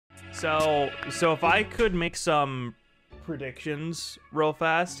So if I could make some predictions real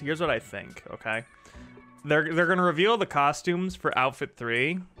fast, here's what I think, okay? They're gonna reveal the costumes for outfit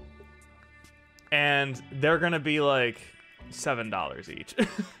 3, and they're gonna be like $7 each.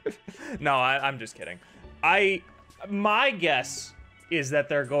 No, I'm just kidding. My guess is that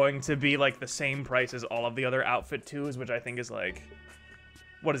they're going to be like the same price as all of the other outfit 2s, which I think is like,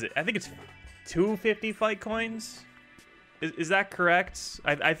 what is it? I think it's 250 fight coins. Is that correct?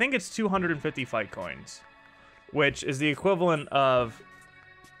 I think it's 250 fight coins, which is the equivalent of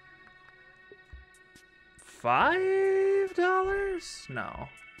 $5? No.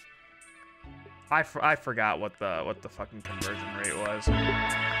 I forgot what the fucking conversion rate was.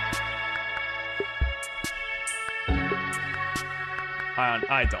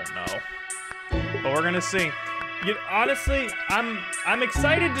 I don't know, but we're gonna see. Honestly, I'm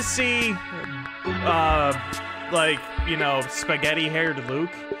excited to see, like, you know, spaghetti-haired Luke,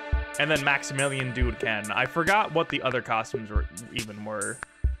 and then Maximilian Dude Ken. I forgot what the other costumes were.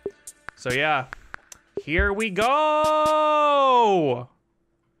 So yeah, here we go. Oh,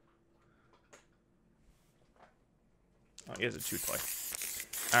 he has a chew toy.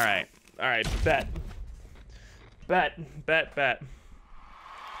 All right, bet.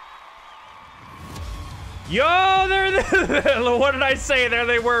 Yo, what did I say? There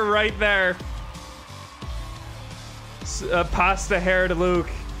they were, right there. Pasta-haired Luke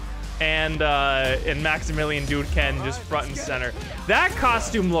and Maximilian Dude Ken just front and center. That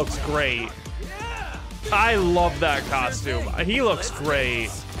costume looks great. I love that costume. He looks great.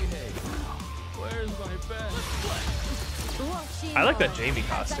 I like that Jamie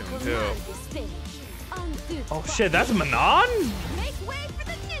costume too. Oh shit, that's Manon?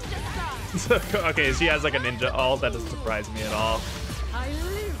 Okay, she has like a ninja ult. That doesn't surprise me at all.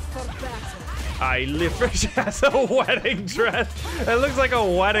 I live for. She has a wedding dress. It looks like a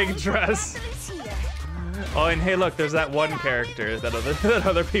wedding dress. Oh, and hey, look, there's that one character that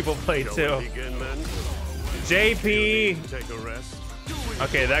other people play too. JP.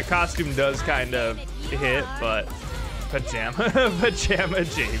 Okay, that costume does kind of hit, but pajama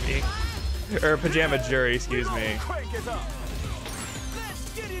Jamie, or pajama Jury, excuse me.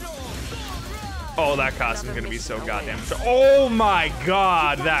 Oh, that costume's gonna be so goddamn. Oh my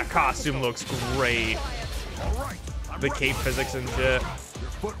god, that costume looks great. The cape physics and shit.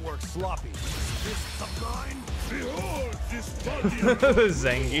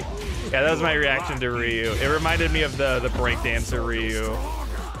 Zengi. Yeah, that was my reaction to Ryu. It reminded me of the breakdancer Ryu.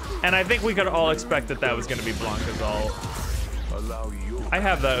 And I think we could all expect that was gonna be Blanca's ult. I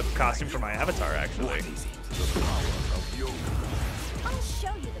have the costume for my avatar, actually.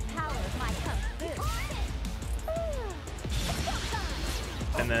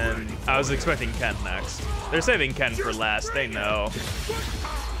 And then I was expecting Ken next. They're saving Ken for last. They know.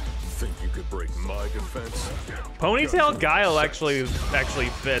 Think you could break my defense? Ponytail Guile actually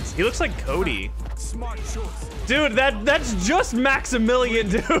fits. He looks like Cody. Dude, that's just Maximilian,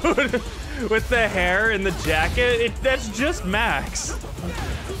 dude. With the hair and the jacket, that's just Max.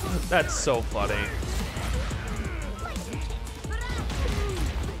 That's so funny.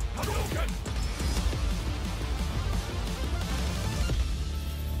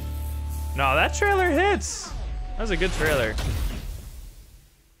 No, that trailer hits. That was a good trailer.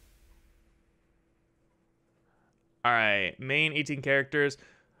 All right, main 18 characters.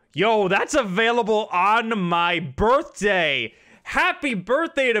 Yo, that's available on my birthday. Happy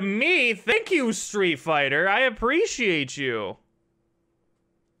birthday to me. Thank you, Street Fighter. I appreciate you.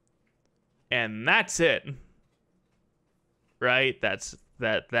 And that's it. Right?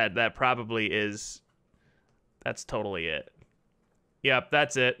 That probably is. That's totally it. Yep,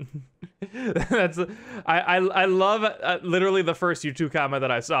 that's it. I love literally the first YouTube comment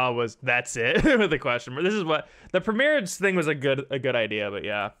that I saw was "that's it" with a question mark. This is what the premiere thing was a good idea, but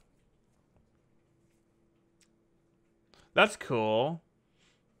yeah, that's cool.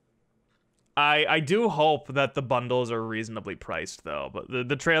 I do hope that the bundles are reasonably priced though, but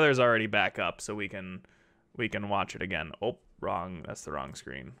the trailer's already back up, so we can watch it again. Oh, wrong. That's the wrong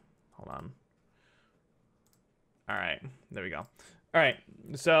screen. Hold on. All right, there we go. All right,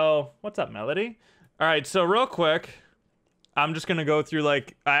 so what's up, Melody? All right, so real quick, I'm just gonna go through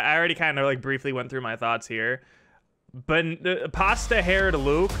like I already kind of like briefly went through my thoughts here, but pasta-haired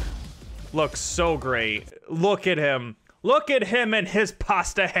Luke looks so great. Look at him and his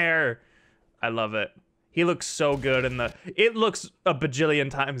pasta hair. I love it. He looks so good in the. It looks a bajillion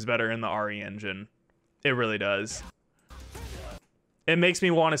times better in the RE engine. It really does. It makes me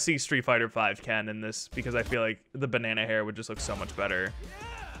want to see Street Fighter V Ken in this because I feel like the banana hair would just look so much better.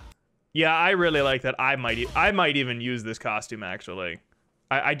 Yeah, I really like that. I might even use this costume actually.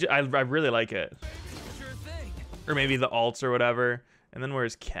 I really like it. Or maybe the alts or whatever. And then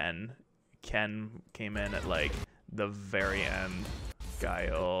where's Ken? Ken came in at like the very end.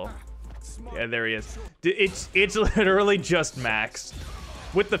 Guile. Yeah, there he is. It's literally just Max.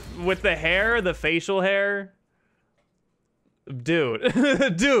 With the hair, the facial hair. Dude.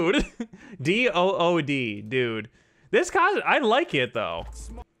 Dude. D-O-O-D. Dude. This costume, I like it though.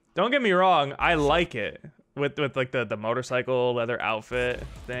 Don't get me wrong, I like it. With like the motorcycle leather outfit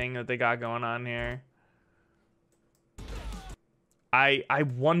thing that they got going on here. I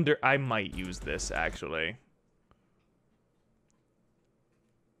wonder, I might use this actually.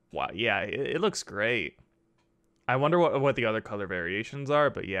 Wow, yeah, it looks great. I wonder what the other color variations are,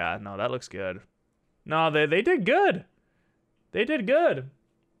 but yeah, no, that looks good. No, they did good. They did good.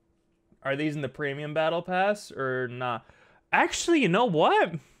 Are these in the premium battle pass or not? Actually, you know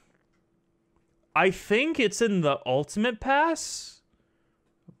what? I think it's in the ultimate pass,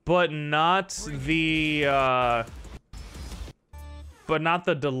 but not the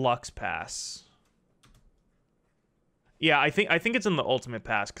deluxe pass. Yeah, I think it's in the ultimate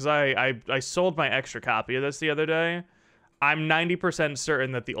pass because I sold my extra copy of this the other day. I'm 90%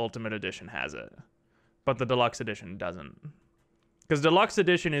 certain that the ultimate edition has it, but the deluxe edition doesn't. Because deluxe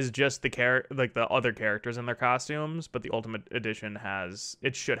edition is just like the other characters in their costumes, but the ultimate edition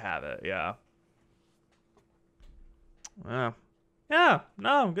should have it. Yeah. Yeah,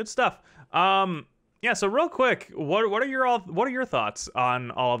 no, good stuff. Yeah, so real quick, what are your thoughts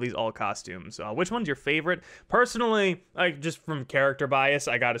on all of these alt costumes? Which one's your favorite? Personally, like just from character bias,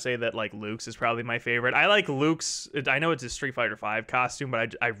 I gotta say that like Luke's is probably my favorite. I like Luke's. I know it's a Street Fighter V costume,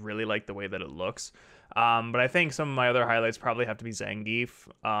 but I really like the way that it looks. But I think some of my other highlights probably have to be Zangief,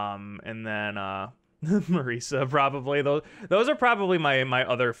 and then Marisa probably. Those are probably my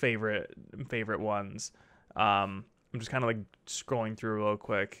other favorite ones. I'm just kind of like scrolling through real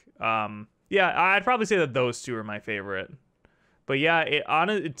quick. Yeah, I'd probably say that those two are my favorite. But yeah,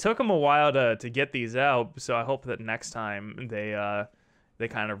 it took them a while to get these out, so I hope that next time they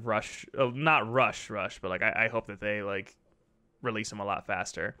kind of not rush, but like I hope that they like release them a lot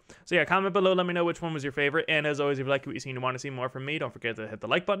faster. So yeah, comment below, let me know which one was your favorite, and as always, if you like what you see and you want to see more from me, don't forget to hit the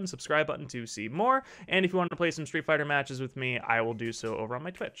like button, subscribe button to see more, and if you want to play some Street Fighter matches with me, I will do so over on my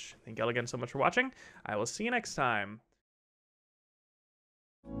Twitch. Thank y'all again so much for watching. I will see you next time.